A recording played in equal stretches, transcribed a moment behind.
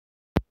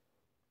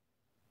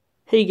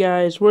Hey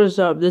guys, what is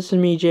up? This is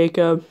me,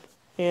 Jacob,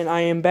 and I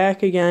am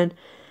back again.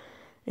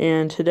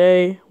 And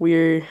today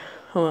we're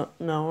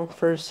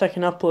for a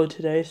second upload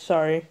today.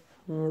 Sorry,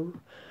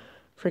 I'm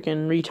a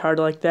freaking retard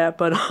like that.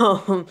 But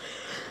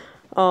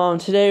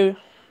today,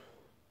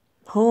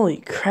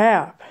 holy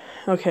crap.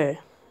 Okay,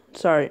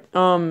 sorry.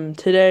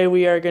 Today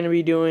we are gonna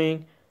be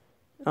doing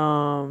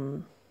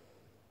EZEKIEL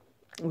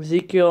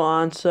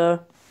ANSAH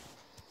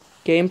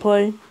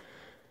gameplay,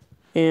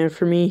 and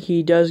for me,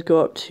 he does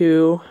go up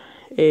to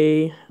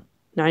a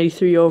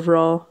 93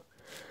 overall.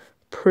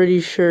 Pretty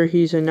sure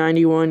he's a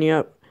 91,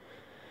 yep.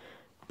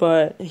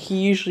 But he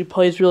usually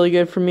plays really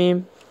good for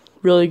me.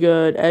 Really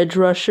good edge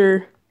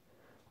rusher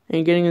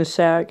and getting the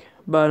sack.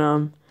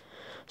 But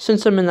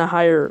since I'm in the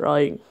higher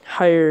I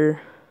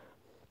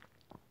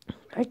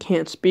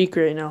can't speak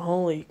right now,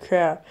 holy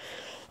crap.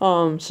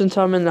 Since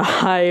I'm in the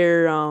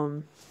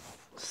higher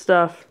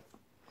stuff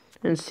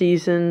and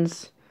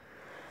seasons,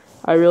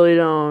 I really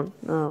don't,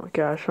 oh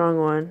gosh, wrong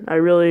one. I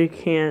really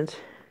can't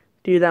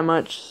do that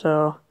much,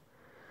 so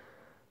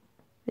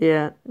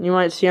yeah, you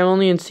might see I'm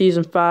only in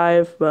season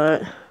 5,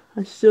 but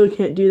I still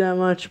can't do that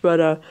much.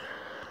 But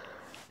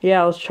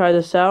yeah, let's try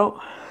this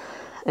out,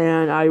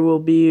 and I will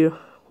be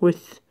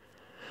with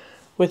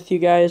you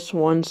guys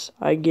once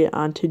I get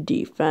onto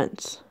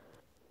defense.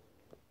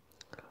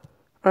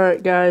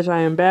 Alright guys, I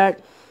am back,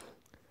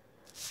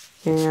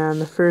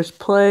 and the first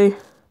play,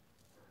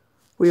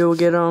 we will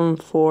get them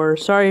for,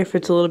 sorry if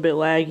it's a little bit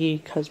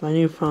laggy, because my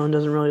new phone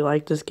doesn't really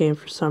like this game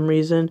for some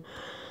reason.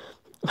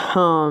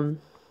 But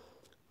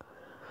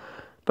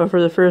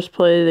for the first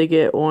play, they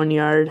get 1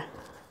 yard.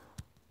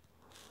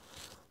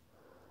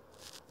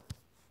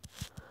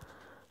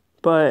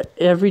 But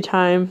every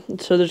time,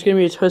 so there's going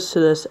to be a twist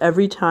to this.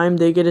 Every time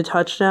they get a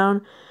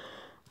touchdown,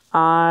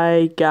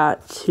 I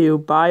got to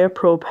buy a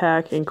pro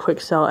pack and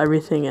quick sell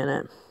everything in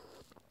it.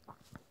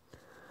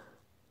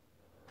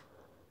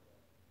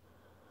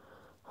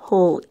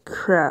 Holy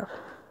crap.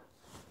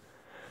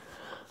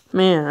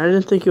 Man, I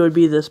didn't think it would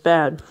be this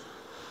bad.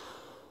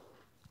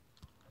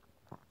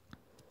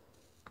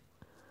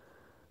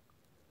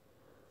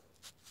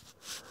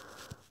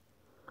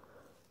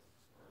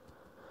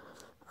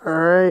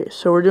 Alright,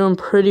 so we're doing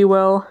pretty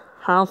well.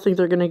 I don't think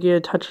they're going to get a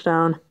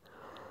touchdown.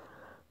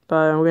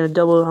 But I'm going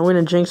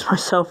to jinx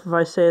myself if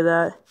I say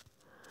that.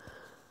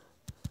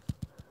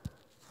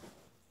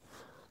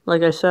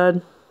 Like I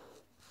said.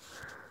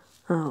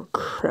 Oh,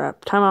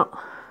 crap. Timeout.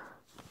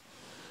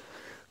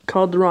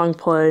 Called the wrong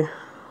play.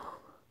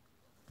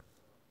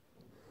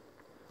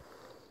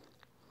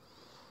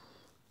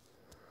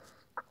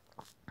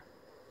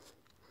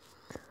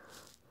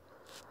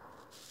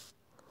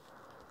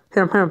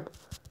 Hit him.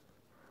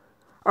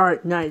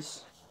 Alright,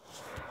 nice.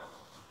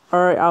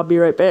 Alright, I'll be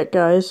right back,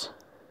 guys.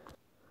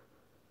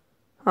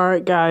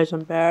 Alright, guys,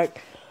 I'm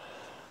back.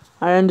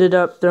 I ended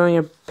up throwing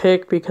a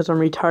pick because I'm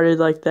retarded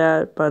like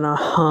that, but,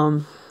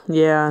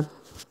 yeah.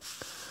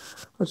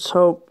 Let's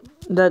hope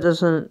that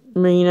doesn't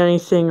mean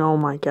anything. Oh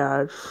my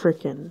god,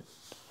 freaking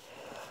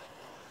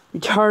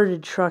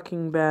retarded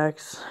trucking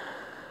backs.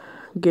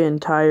 I'm getting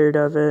tired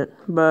of it,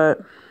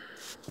 but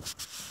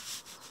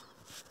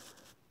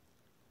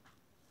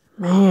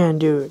man,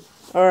 dude.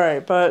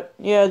 Alright, but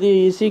yeah,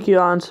 the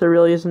EZEKIEL ANSAH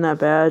really isn't that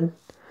bad.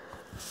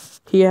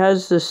 He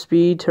has the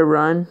speed to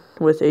run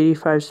with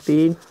 85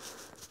 speed.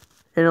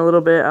 In a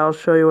little bit, I'll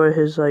show you what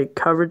his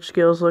coverage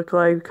skills look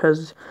like,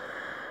 because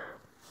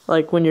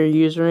when you're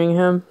using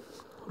him,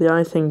 the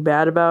only thing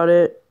bad about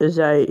it is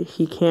that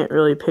he can't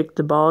really pick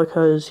the ball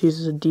because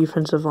he's a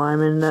defensive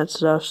lineman and that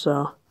stuff,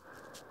 so.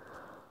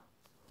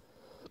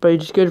 But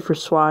he's good for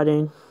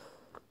swatting.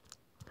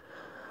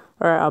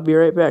 Alright, I'll be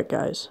right back,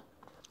 guys.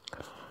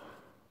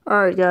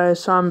 Alright, guys,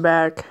 so I'm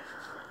back.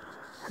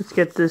 Let's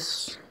get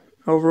this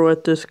over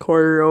with, this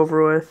quarter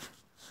over with.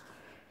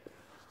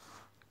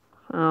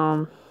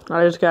 I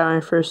just got my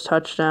first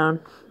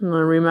touchdown. And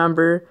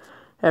remember,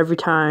 every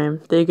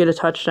time they get a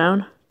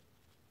touchdown,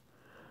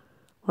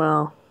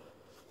 well,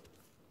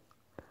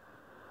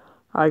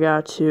 I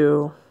got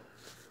to,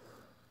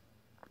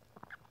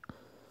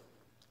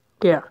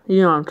 yeah,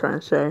 you know what I'm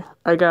trying to say.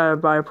 I gotta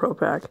buy a pro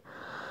pack.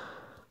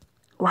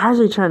 Why is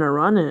he trying to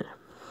run it?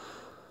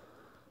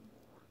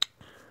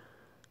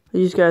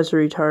 These guys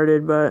are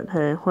retarded, but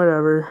hey,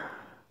 whatever.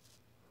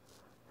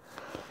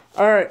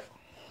 Alright.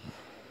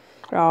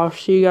 I'll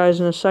see you guys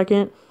in a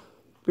second.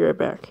 Be right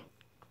back.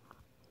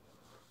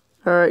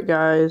 Alright,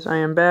 guys, I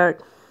am back.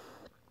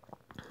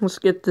 Let's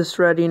get this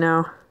ready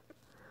now.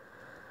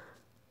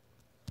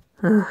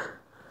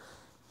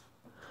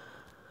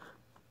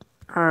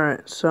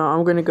 Alright, so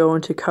I'm going to go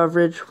into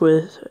coverage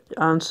with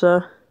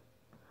ANSAH.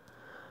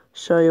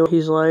 Show you what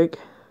he's like.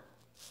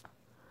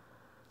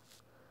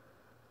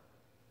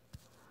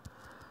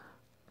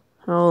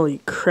 Holy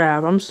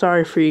crap, I'm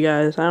sorry for you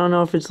guys. I don't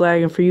know if it's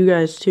lagging for you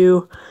guys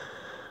too,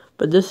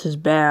 but this is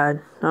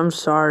bad. I'm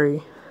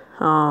sorry.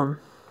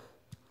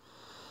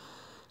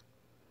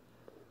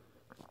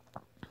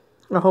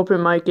 I hope it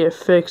might get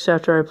fixed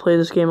after I play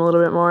this game a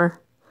little bit more,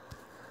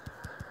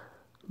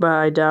 but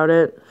I doubt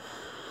it.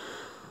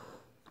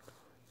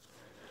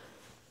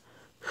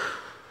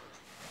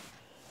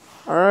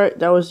 Alright,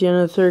 that was the end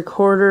of the third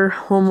quarter.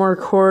 One more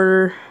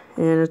quarter.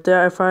 And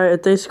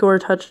if they score a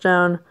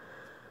touchdown,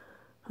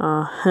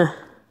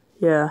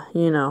 yeah,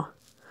 you know.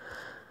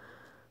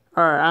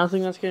 Alright, I don't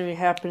think that's going to be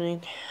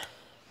happening.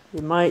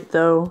 It might,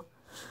 though.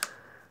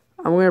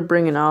 I'm going to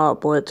bring an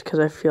all-out blitz because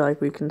I feel like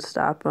we can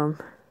stop them.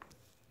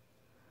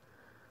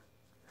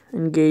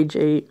 Engage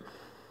 8.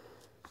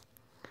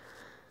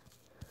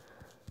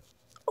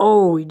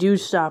 Oh, we do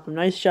stop him.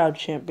 Nice job,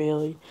 Champ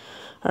Bailey.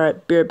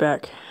 Alright, be right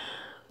back.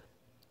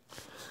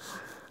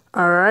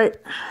 Alright.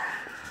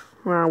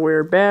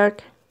 We're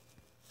back.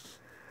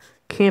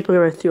 Can't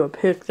believe I threw a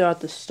pick though at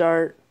the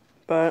start.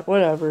 But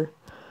whatever.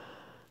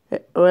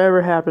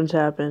 Whatever happens,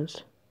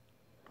 happens.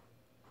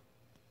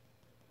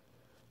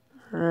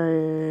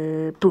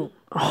 Alright. Boom.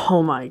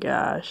 Oh my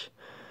gosh.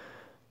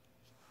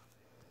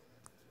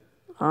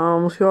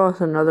 Let's go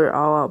with another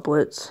all-out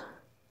blitz.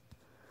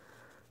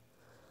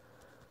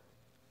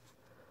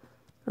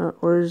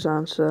 Where's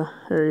ANSAH?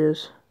 There he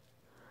is.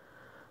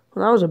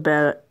 Well, that was a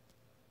bad...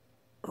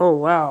 Oh,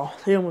 wow.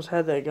 They almost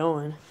had that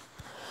going.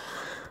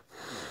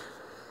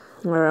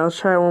 Alright, let's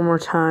try it one more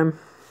time.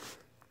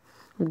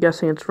 I'm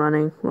guessing it's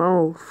running.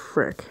 Oh,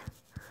 frick.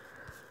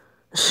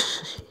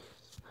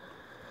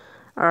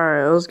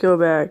 Alright, let's go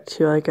back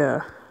to like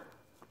a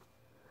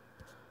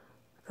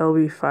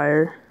LB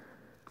fire.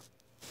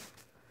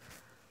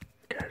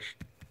 Gosh.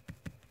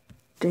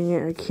 Dang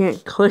it, I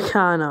can't click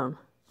on him.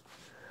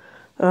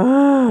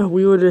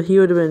 He would have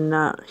been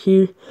not.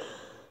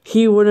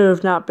 He would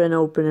have not been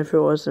open if it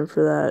wasn't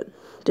for that.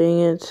 Dang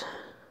it.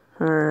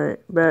 Alright,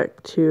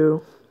 back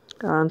to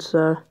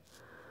ANSAH.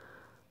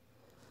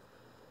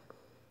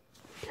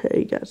 Okay,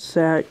 he got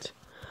sacked.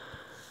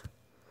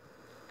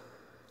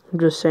 I'm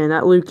just saying,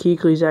 that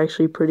keuchly's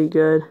actually pretty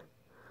good.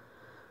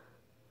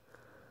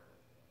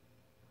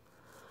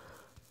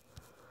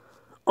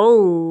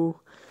 Oh,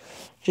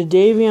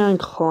 Jadeveon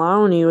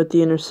Clowney with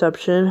the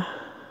interception.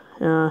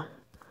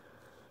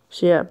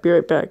 So yeah, be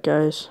right back,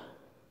 guys.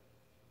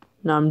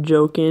 No, I'm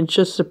joking. It's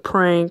just a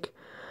prank.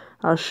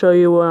 I'll show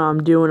you what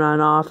I'm doing on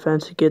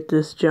offense to get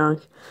this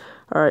junk.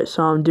 Alright,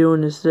 so all I'm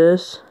doing is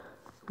this.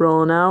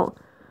 Rolling out.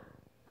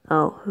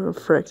 Oh,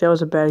 frick. That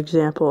was a bad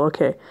example.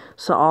 Okay,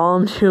 so all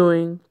I'm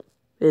doing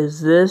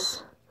is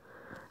this.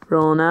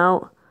 Rolling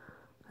out.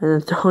 And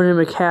then throwing in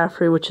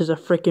McCaffrey, which is a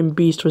freaking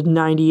beast with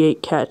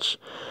 98 catch.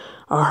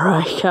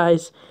 Alright,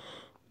 guys.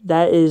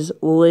 That is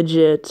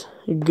legit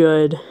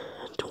good.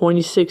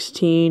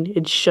 2016.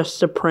 It's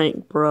just a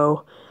prank,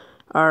 bro.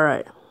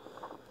 Alright.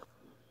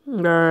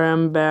 Alright,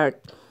 I'm back.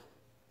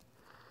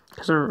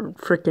 Because I'm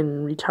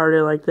freaking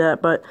retarded like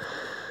that. But,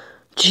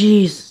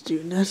 jeez,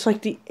 dude. That's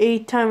like the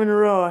 8th time in a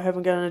row I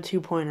haven't gotten a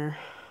 2-pointer.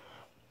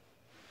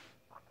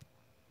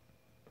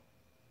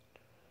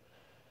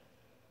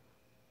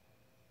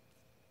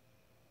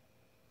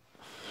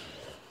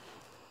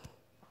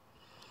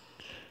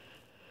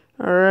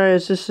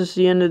 Alright, this is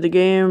the end of the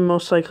game.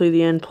 Most likely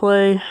the end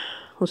play.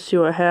 Let's see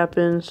what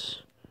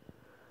happens.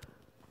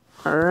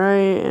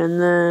 Alright, and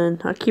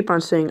then I keep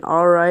on saying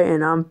alright,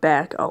 and I'm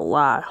back a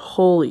lot.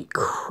 Holy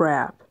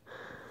crap.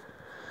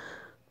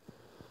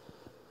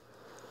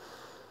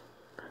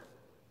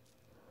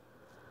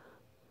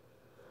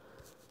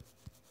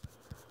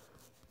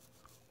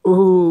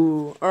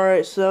 Ooh.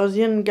 Alright, so that was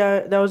the end,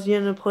 guys. That was the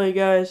end of the play,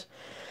 guys.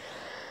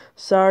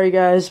 Sorry,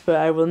 guys, but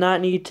I will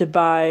not need to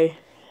buy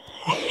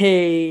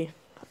a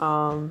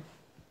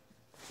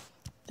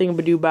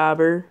thingamadoo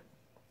bobber.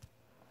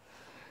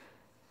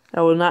 I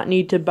will not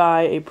need to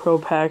buy a pro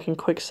pack and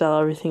quick sell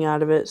everything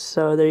out of it.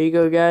 So there you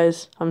go,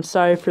 guys. I'm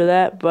sorry for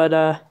that, but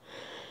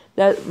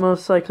that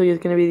most likely is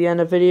going to be the end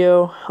of the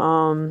video.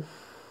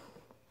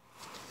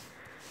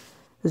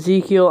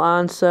 EZEKIEL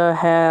ANSAH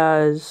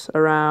has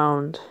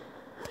around,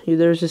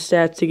 there's his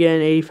stats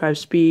again, 85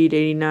 speed,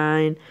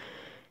 89.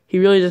 He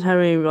really doesn't have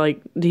any,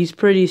 like, he's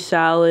pretty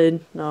solid.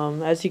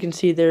 As you can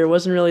see there, it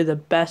wasn't really the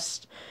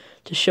best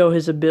to show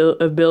his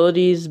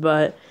abilities,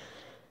 but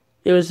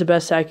it was the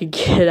best I could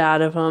get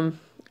out of him.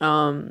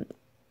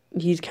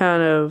 He's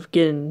kind of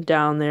getting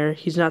down there.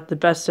 He's not the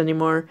best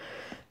anymore.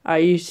 I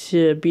used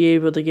to be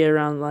able to get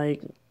around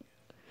like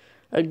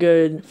a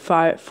good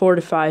 4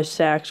 to 5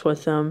 sacks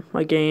with him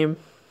a game.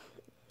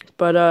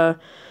 But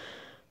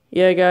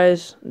yeah,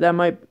 guys,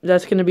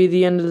 that's gonna be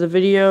the end of the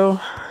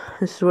video.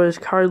 This is what his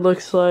card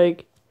looks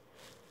like.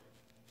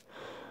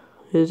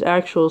 His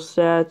actual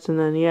stats, and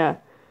then yeah.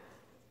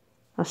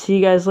 I'll see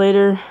you guys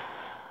later.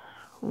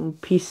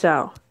 Peace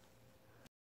out.